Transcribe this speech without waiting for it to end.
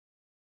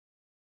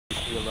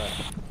to your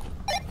left.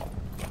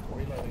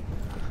 Reloading.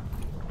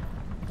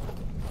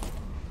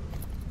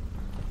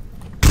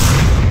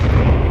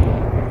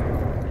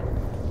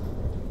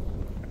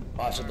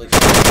 Possibly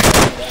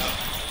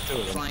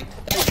flanked.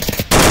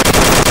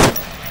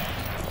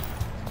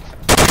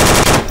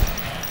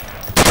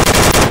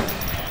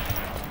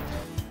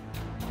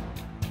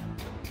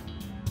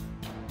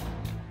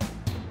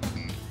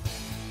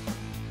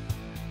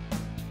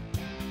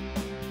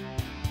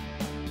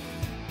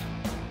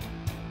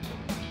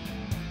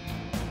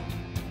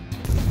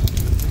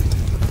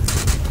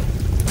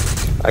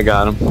 I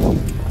got him.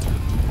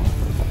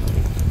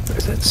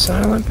 Is it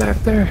silent back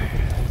there?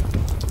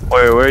 Wait,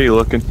 where are you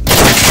looking?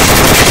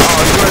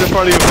 Oh, he's right in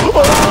front of you.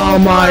 Oh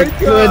my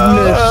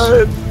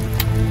goodness!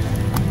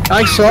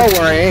 I saw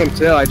where I aimed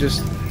too. I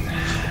just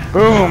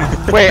Boom.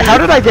 Wait, how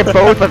did I get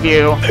both of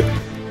you?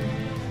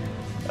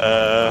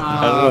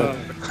 I don't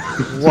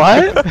know.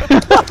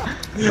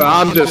 What?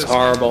 I'm just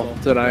horrible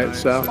tonight.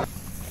 So.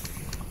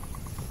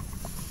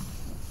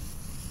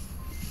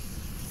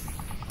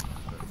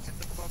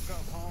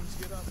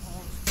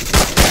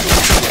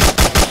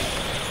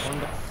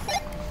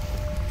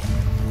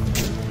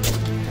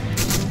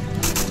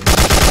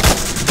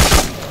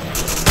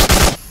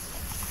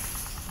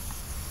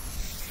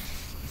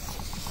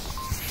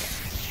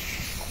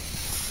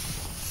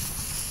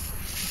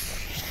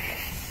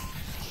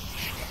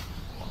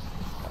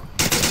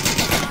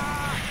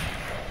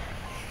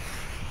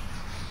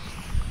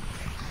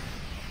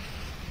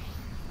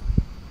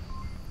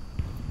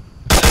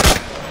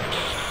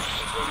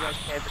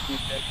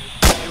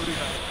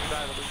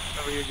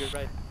 Over here, you're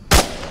right.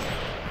 Watch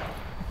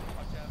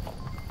out.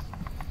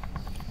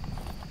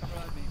 Come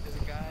around me. There's a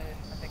guy,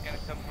 I think, gonna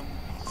come from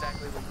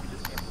exactly where you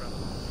just came from.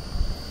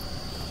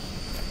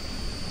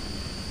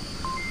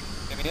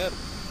 Get me up.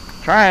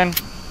 Trying.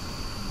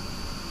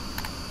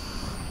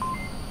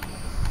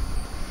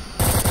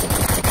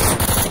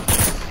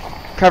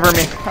 Cover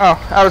me. Oh,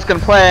 I was gonna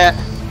play it.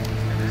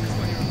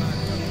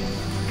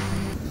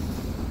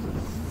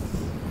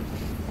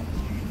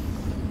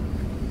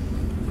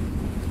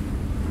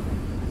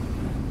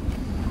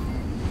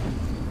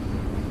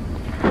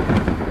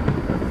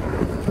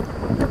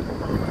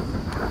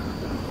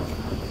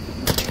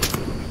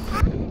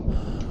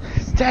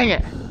 Dang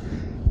it!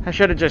 I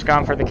should have just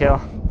gone for the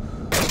kill.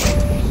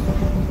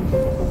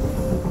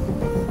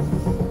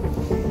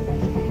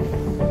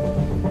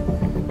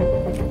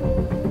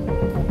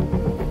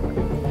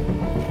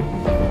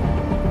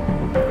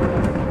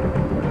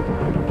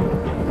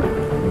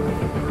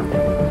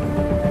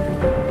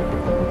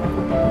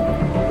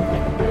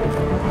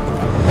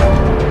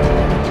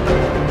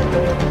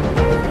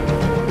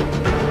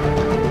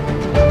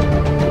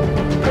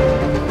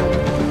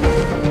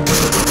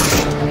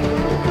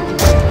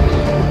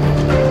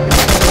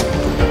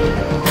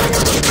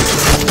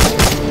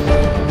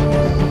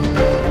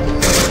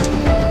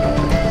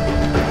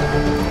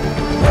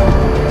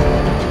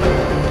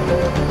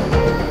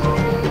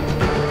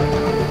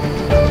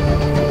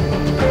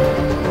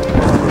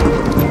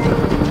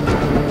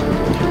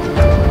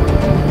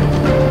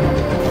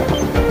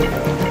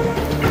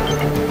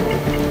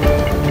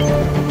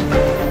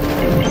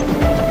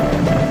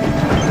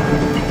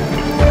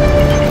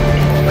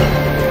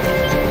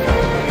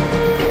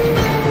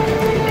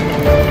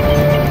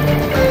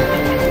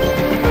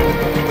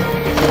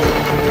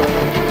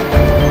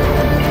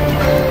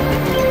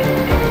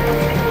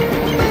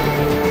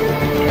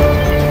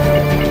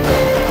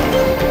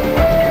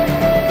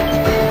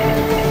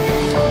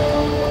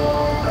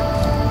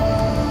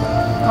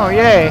 Oh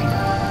yay!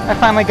 I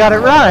finally got it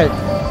right!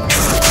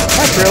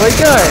 That's really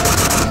good!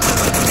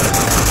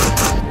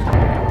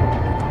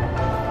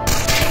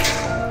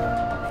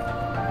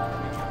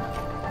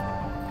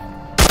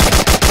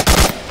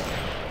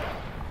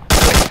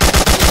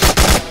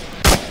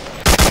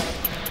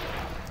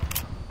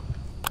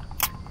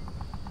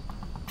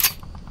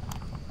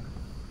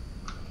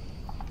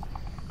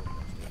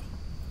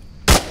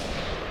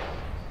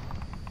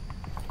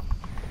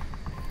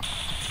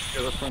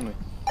 Yeah, that's friendly.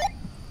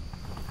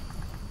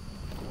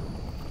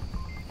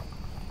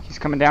 He's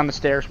coming down the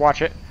stairs,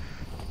 watch it.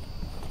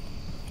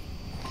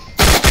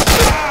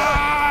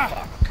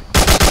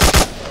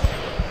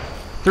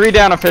 Three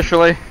down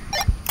officially.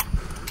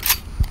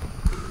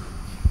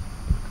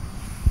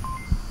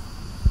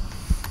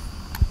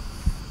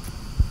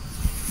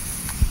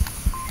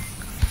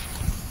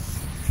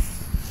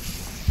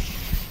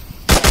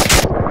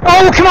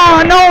 Oh, come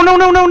on! No, no,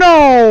 no, no,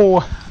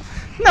 no!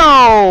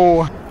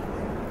 No!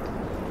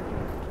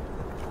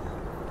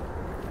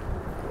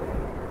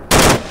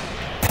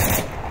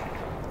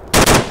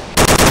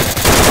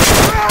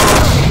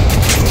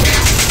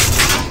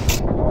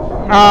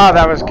 Ah,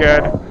 that was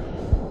good.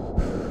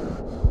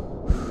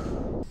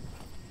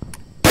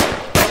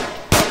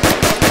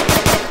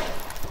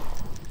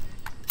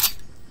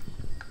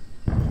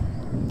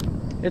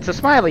 It's a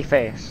smiley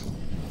face.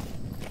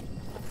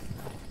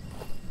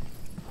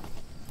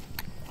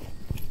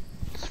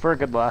 It's for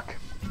good luck.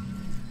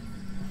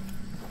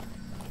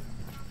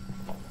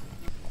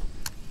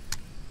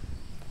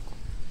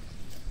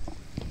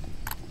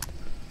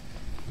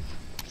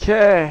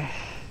 Okay.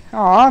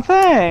 Aw,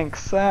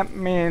 thanks. That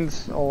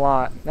means a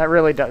lot. That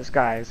really does,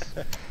 guys.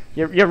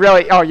 You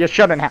really... Oh, you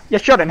shouldn't have. You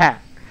shouldn't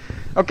have.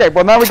 Okay,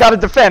 well, now we gotta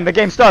defend. The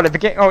game started. The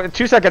game... Oh,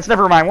 2 seconds.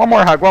 Never mind. One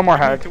more hug. One more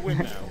hug. To win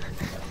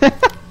now.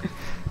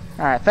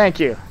 Alright, thank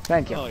you.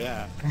 Thank you. Oh,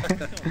 yeah.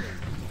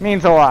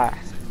 Means a lot.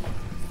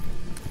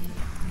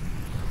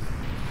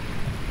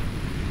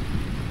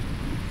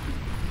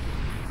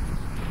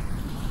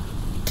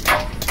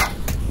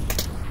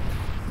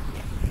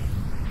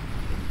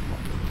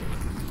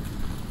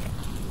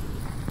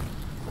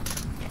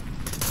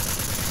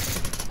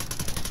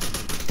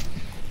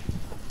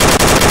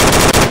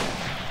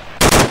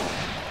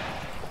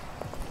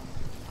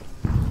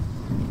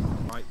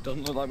 Right,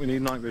 doesn't look like we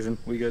need night vision.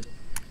 We good?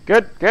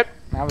 Good, good.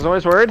 I was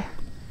always worried.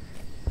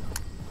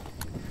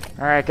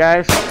 Alright,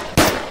 guys.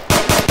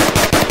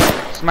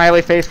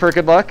 Smiley face for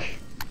good luck.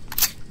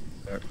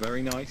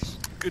 Very nice.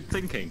 Good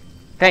thinking.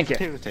 Thank you.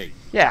 Activity.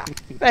 Yeah,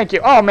 thank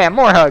you. Oh man,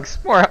 more hugs.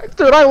 More hugs.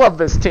 Dude, I love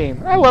this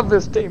team. I love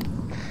this team.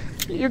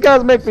 You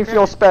guys make me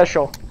feel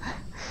special.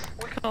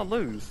 We can't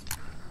lose.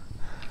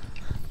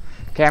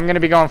 Okay, I'm gonna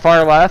be going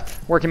far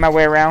left, working my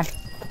way around.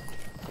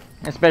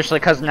 Especially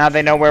because now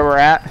they know where we're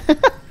at.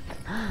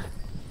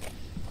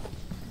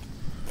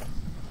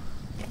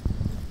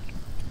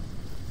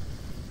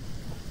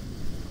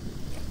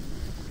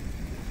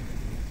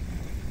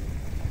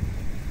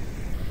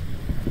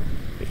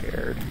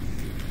 Weird.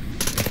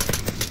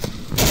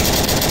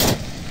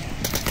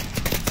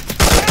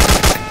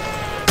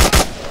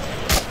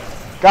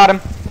 Got him.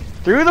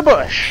 Through the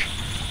bush.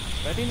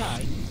 Very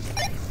nice.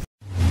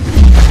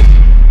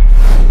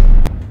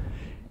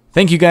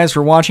 Thank you guys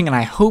for watching, and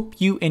I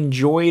hope you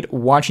enjoyed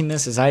watching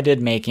this as I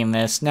did making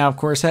this. Now, of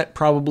course, that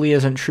probably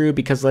isn't true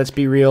because, let's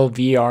be real,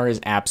 VR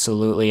is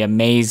absolutely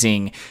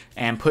amazing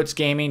and puts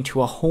gaming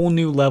to a whole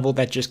new level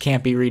that just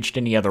can't be reached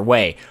any other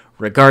way.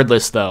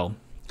 Regardless, though,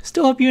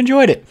 still hope you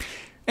enjoyed it.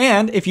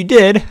 And if you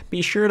did,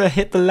 be sure to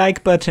hit the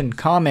like button,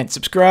 comment,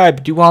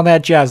 subscribe, do all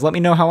that jazz. Let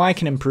me know how I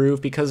can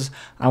improve because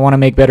I want to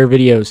make better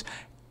videos.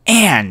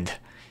 And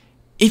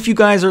if you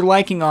guys are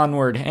liking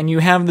Onward and you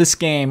have this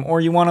game,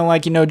 or you want to,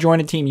 like, join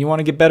a team, you want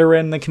to get better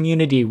in the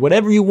community,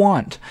 whatever you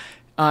want,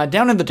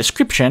 down in the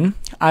description,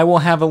 I will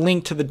have a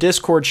link to the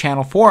Discord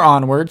channel for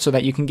Onward so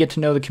that you can get to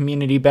know the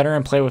community better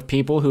and play with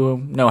people who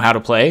know how to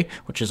play,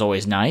 which is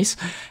always nice.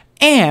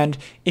 And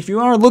if you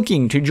are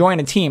looking to join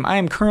a team, I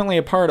am currently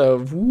a part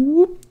of,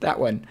 that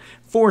one,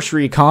 Force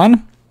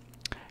Recon.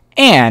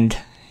 And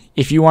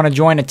if you want to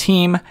join a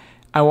team,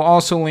 I will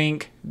also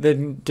link the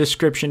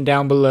description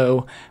down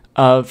below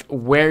of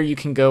where you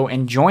can go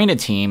and join a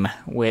team,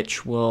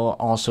 which will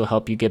also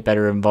help you get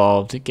better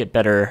involved, get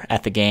better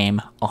at the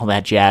game, all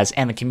that jazz.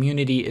 And the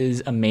community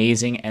is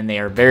amazing, and they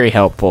are very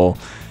helpful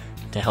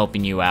to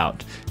helping you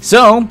out.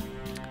 So,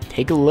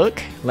 take a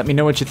look. Let me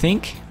know what you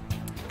think.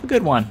 Have a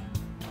good one.